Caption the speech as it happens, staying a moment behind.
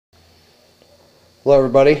Hello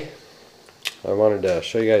everybody. I wanted to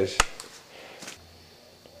show you guys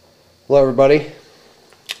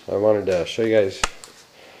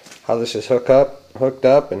how this is hooked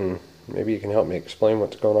up, and maybe you can help me explain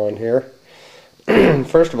what's going on here.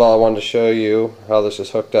 First of all, I wanted to show you how this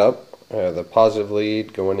is hooked up. I have the positive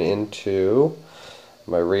lead going into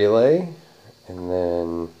my relay, and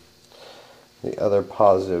then the other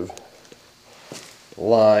positive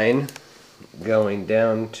line going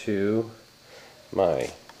down to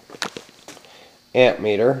my amp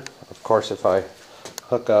meter. Of course, if I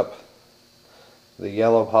hook up the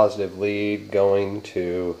yellow positive lead going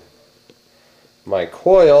to my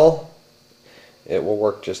coil, it will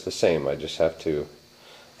work just the same. I just have to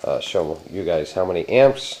show you guys how many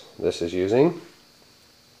amps this is using.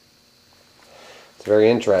 It's very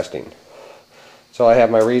interesting. So I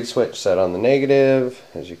have my reed switch set on the negative,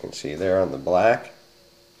 as you can see there on the black.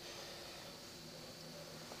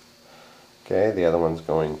 Okay, the other one's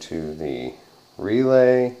going to the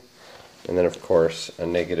relay, and then of course a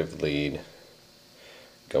negative lead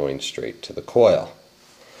going straight to the coil.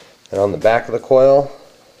 And on the back of the coil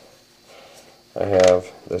I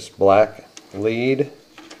have this black lead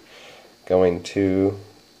going to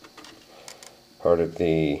part of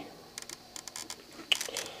the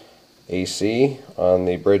AC on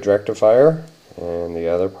the bridge rectifier, and the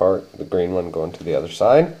other part, the green one, going to the other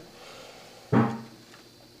side.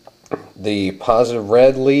 The positive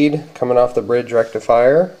red lead coming off the bridge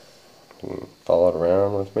rectifier, follow it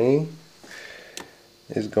around with me,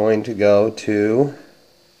 is going to go to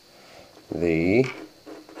the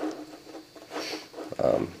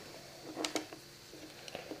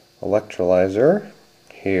electrolyzer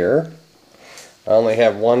here. I only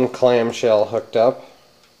have one clamshell hooked up.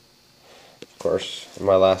 Of course, in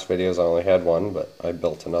my last videos I only had one, but I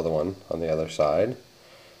built another one on the other side.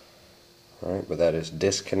 Alright, but that is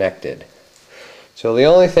disconnected. So the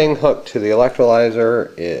only thing hooked to the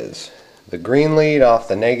electrolyzer is the green lead off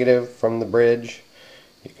the negative from the bridge.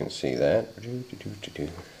 You can see that.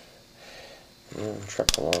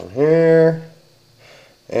 Truck along here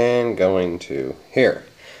and going to here.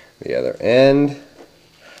 The other end,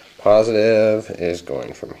 positive, is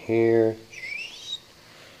going from here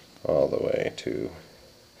all the way to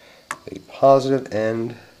the positive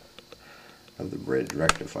end of the bridge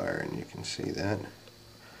rectifier, and you can see that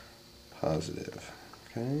positive.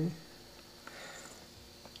 Okay.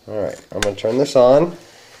 Alright, I'm going to turn this on,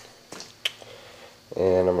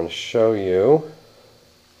 and I'm going to show you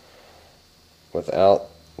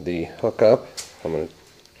without the hookup. I'm going to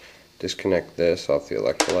disconnect this off the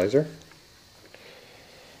electrolyzer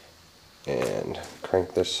and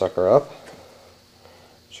crank this sucker up.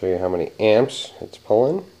 Show you how many amps it's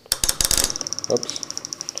pulling. Oops.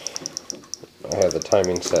 I have the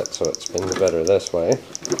timing set so it spins better this way,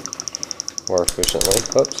 more efficiently.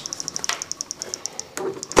 Oops.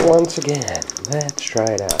 Once again, let's try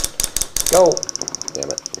it out. Go! Damn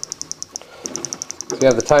it. So you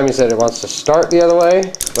have the timing set. It wants to start the other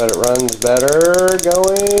way, but it runs better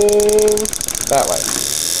going that way.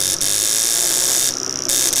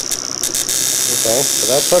 Okay, so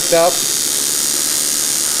that's hooked up.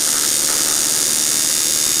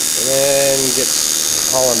 And then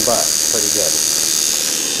gets hauling butt pretty good.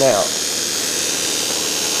 Now,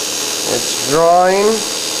 it's drawing.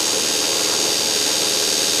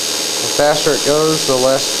 The faster it goes, the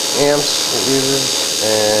less amps it uses,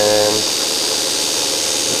 and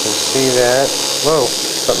you can see that. Whoa,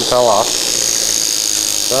 something fell off.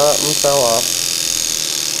 Something fell off.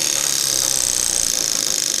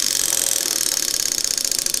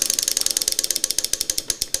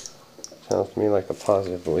 Sounds to me like a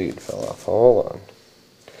positive lead fell off. Hold on.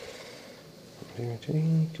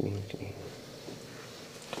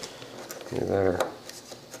 There.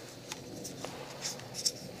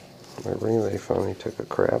 My relay finally took a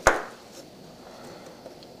crap.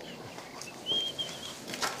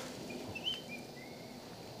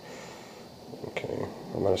 Okay,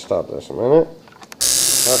 I'm going to stop this a minute.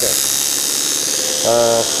 Okay.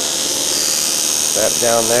 That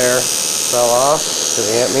down there fell off to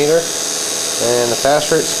the amp meter. And the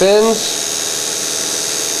faster it spins,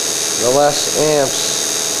 the less amps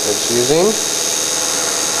it's using.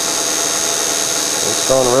 It's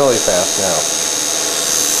going really fast now.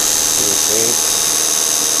 You can see.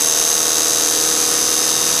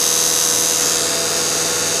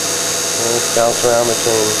 And it's bounced around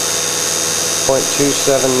between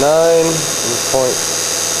 0.279 and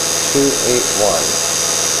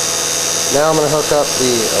 0.281. Now I'm going to hook up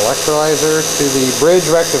the electrolyzer to the bridge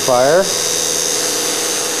rectifier.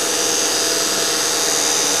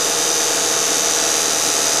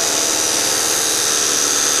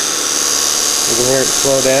 You can hear it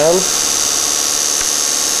slow down.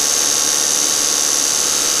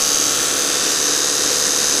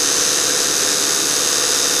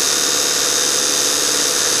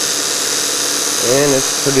 And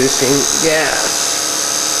it's producing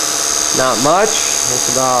gas. Not much. It's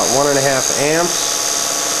about 1.5 amps.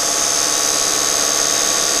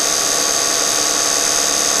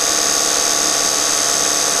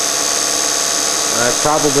 I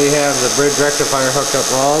probably have the bridge rectifier hooked up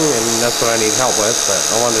wrong, and that's what I need help with, but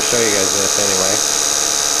I wanted to show you guys this anyway.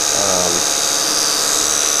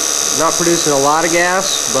 Not producing a lot of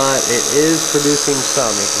gas, but it is producing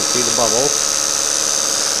some. You can see the bubbles.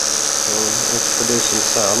 So it's producing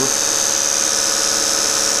some.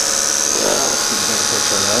 Let's see if I can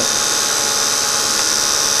picture that.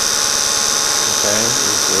 Okay,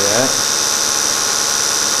 you see that.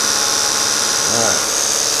 Alright.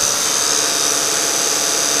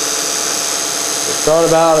 It's gone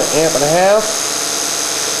about 1.5 amps.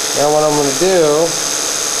 Now what I'm going to do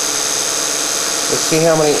is see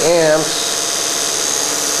how many amps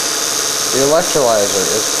the electrolyzer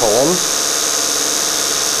is pulling.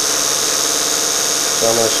 So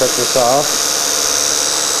I'm going to shut this off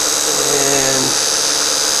and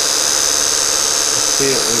let's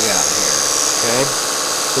see what we got here. Okay,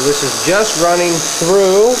 so this is just running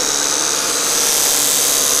through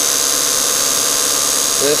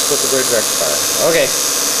this with the bridge rectifier. Okay,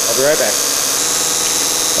 I'll be right back.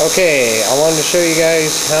 Okay, I wanted to show you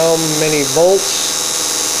guys how many volts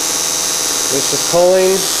this is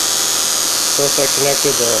pulling. First I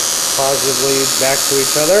connected the positive lead back to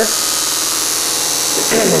each other.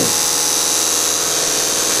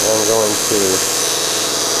 I'm going to,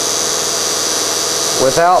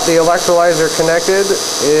 without the electrolyzer connected,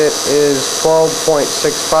 it is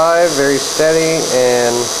 12.65, very steady,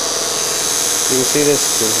 and you can see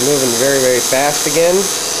this is moving very, very fast again,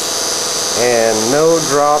 and no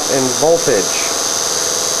drop in voltage,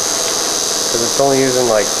 because it's only using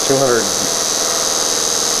like 200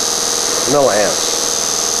 milliamps,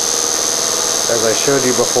 as I showed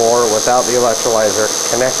you before, without the electrolyzer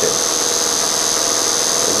connected.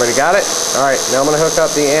 Everybody got it? Alright, now I'm going to hook up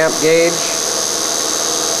the amp gauge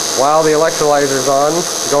while the electrolyzer's on,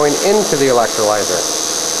 going into the electrolyzer.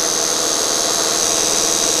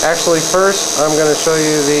 Actually, first I'm going to show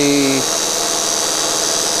you the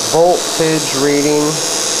voltage reading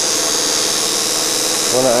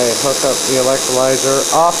when I hook up the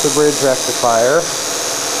electrolyzer off the bridge rectifier.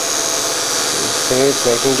 You see, it's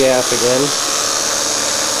making gas again.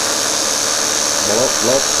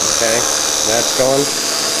 Nope, okay, that's going.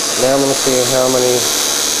 Now I'm going to see how many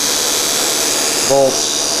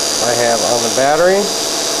volts I have on the battery.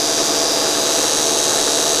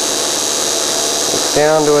 It's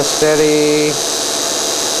down to a steady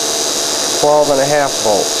 12.5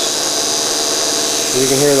 volts. You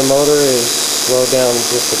can hear the motor is slowed down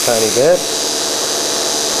just a tiny bit.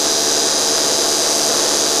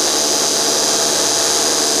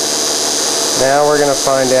 Now we're going to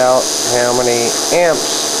find out how many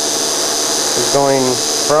amps is going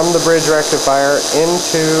from the bridge rectifier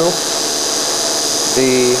into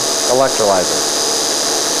the electrolyzer.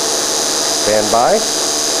 Stand by.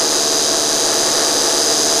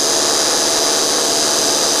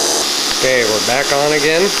 Okay, we're back on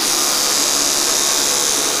again.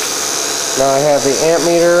 Now I have the amp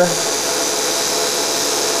meter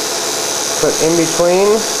put in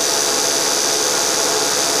between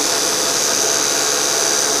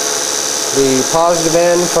the positive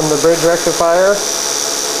end from the bridge rectifier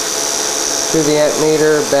to the amp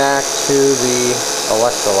meter back to the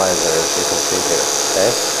electrolyzer, as you can see here. Okay?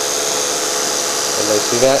 Everybody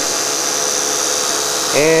see that?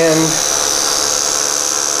 And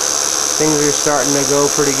things are starting to go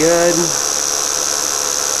pretty good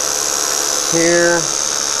here.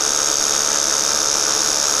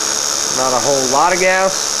 Not a whole lot of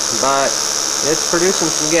gas, but it's producing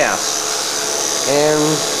some gas. And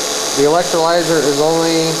the electrolyzer is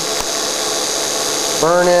only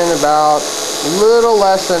burning about a little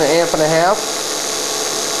less than 1.5 amps.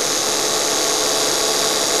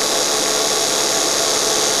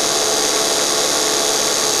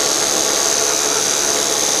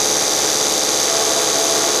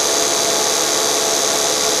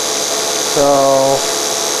 So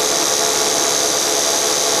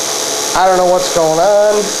I don't know what's going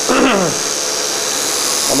on.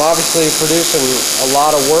 I'm obviously producing a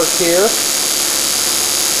lot of work here.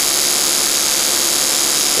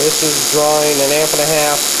 This is drawing 1.5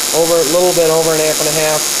 amps, a little bit over 1.5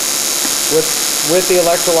 amps with the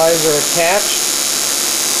electrolyzer attached.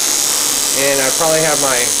 And I probably have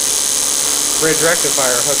my bridge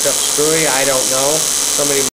rectifier hooked up screwy. I don't know. Somebody